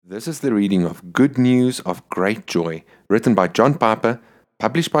This is the reading of Good News of Great Joy, written by John Piper,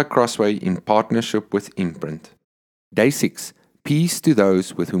 published by Crossway in partnership with Imprint. Day 6. Peace to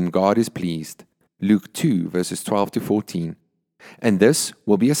those with whom God is pleased. Luke 2, verses 12 to 14. And this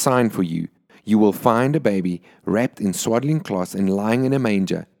will be a sign for you. You will find a baby wrapped in swaddling cloths and lying in a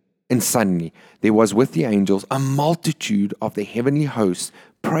manger. And suddenly there was with the angels a multitude of the heavenly hosts,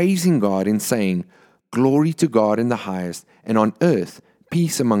 praising God and saying, Glory to God in the highest, and on earth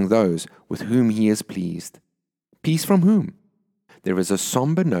peace among those with whom he is pleased. Peace from whom? There is a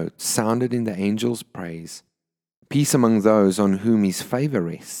somber note sounded in the angel's praise. Peace among those on whom his favor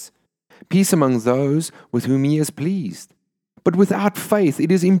rests. Peace among those with whom he is pleased. But without faith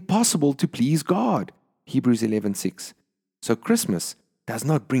it is impossible to please God. Hebrews 11:6. So Christmas does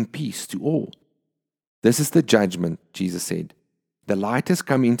not bring peace to all. This is the judgment, Jesus said. The light has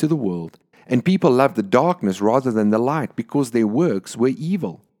come into the world, and people love the darkness rather than the light because their works were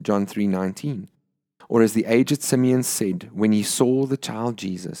evil. John 3:19. Or as the aged Simeon said when he saw the child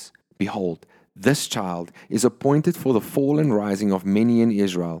Jesus, Behold, this child is appointed for the fall and rising of many in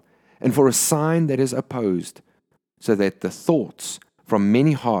Israel, and for a sign that is opposed, so that the thoughts from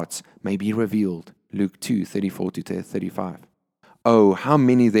many hearts may be revealed. Luke 2:34-35. Oh, how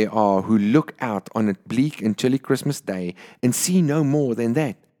many there are who look out on a bleak and chilly Christmas day and see no more than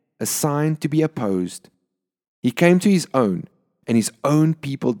that, a sign to be opposed. He came to his own, and his own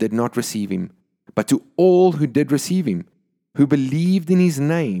people did not receive him. But to all who did receive him, who believed in his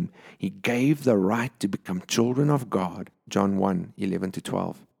name, he gave the right to become children of God. John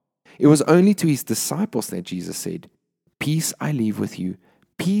 1:11-12. It was only to his disciples that Jesus said, Peace I leave with you,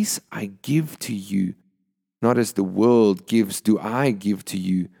 peace I give to you. Not as the world gives do I give to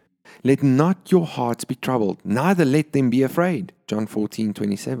you. Let not your hearts be troubled, neither let them be afraid. John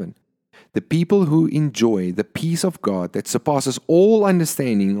 14:27. The people who enjoy the peace of God that surpasses all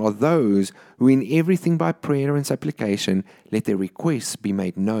understanding are those who in everything by prayer and supplication let their requests be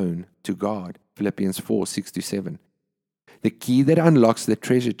made known to God. Philippians 4:6-7. The key that unlocks the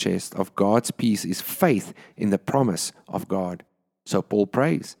treasure chest of God's peace is faith in the promise of God. So Paul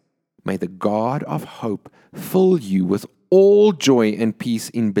prays, May the God of hope fill you with all joy and peace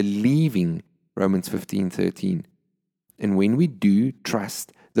in believing. Romans 15:13. And when we do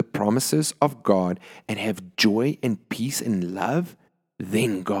trust the promises of God and have joy and peace and love,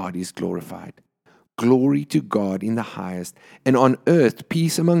 then God is glorified. Glory to God in the highest, and on earth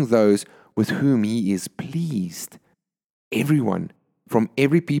peace among those with whom he is pleased. Everyone from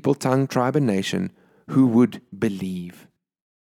every people, tongue, tribe, and nation who would believe.